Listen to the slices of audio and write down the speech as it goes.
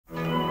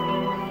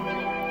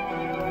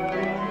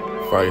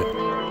Fire.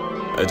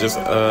 Hey, just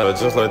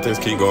let this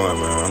keep going,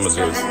 man. I'ma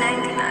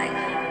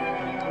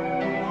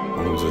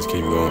just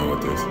keep going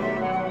with this.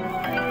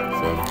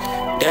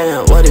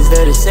 Damn, what is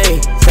there to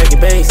say? Second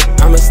base,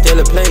 I'ma steal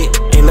a plate.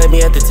 Ain't let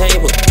me at the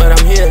table, but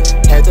I'm here.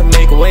 Had to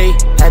make a way,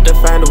 had to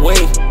find a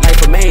way.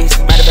 Life a maze,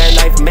 matter of fact,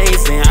 life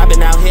amazing. I've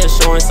been out here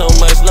showing so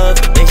much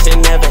love, they should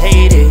never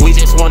hate it. We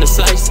just want a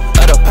slice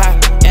of the pie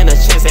and a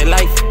chance at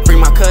life. Free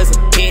my cousin,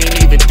 he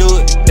ain't even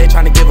do it. They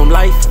tryna give him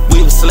life.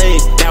 We were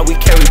slaves, now we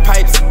carry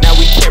pipes, now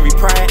we carry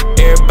pride.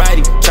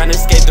 Everybody tryna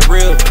escape the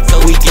real, so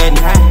we getting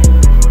high.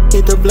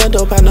 Get the blunt,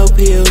 don't buy no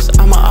pills.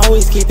 I'ma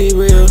always keep it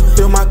real.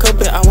 Fill my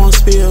cup and I won't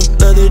spill.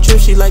 Love the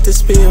drip, she like to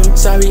spill.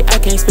 Sorry, I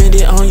can't spend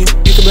it on you.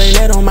 You can blame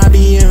that on my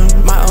BM.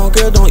 My own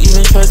girl don't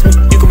even trust me.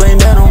 You can blame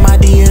that on my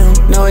DM.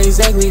 Know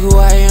exactly who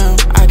I am.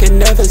 I can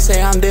never say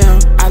I'm them.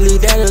 I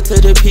leave that up to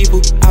the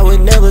people. I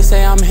would never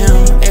say I'm him.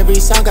 Every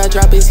song I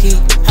drop is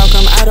heat. How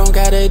come I don't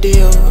got a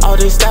deal? All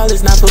this style is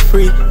not for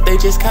free. They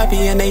just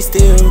copy and they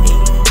steal.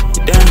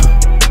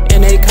 Damn.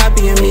 And they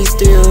copying me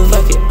still.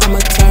 Fuck it, I'ma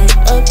turn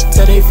up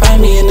till they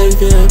find me in the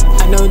VIP.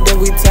 I know that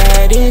we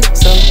tied in,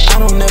 so I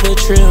don't never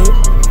trip.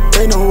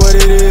 They know what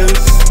it is.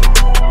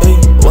 Hey,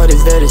 what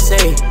is there to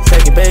say?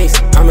 Second base,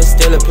 I'ma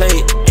steal a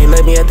plate. Ain't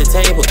let me at the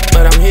table,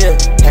 but I'm here.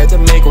 Had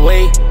to make a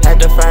way, had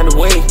to find a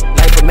way.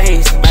 Life a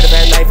maze, matter of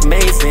fact, life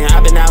amazing.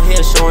 I've been out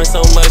here showing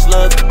so much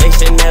love, they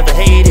should never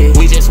hate it.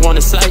 We just want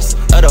a slice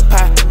of the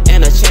pie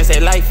and a chance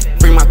at life.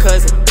 Free my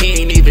cousin,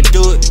 he ain't even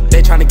do it.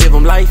 They tryna give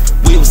him life.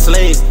 We were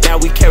slaves, now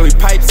we carry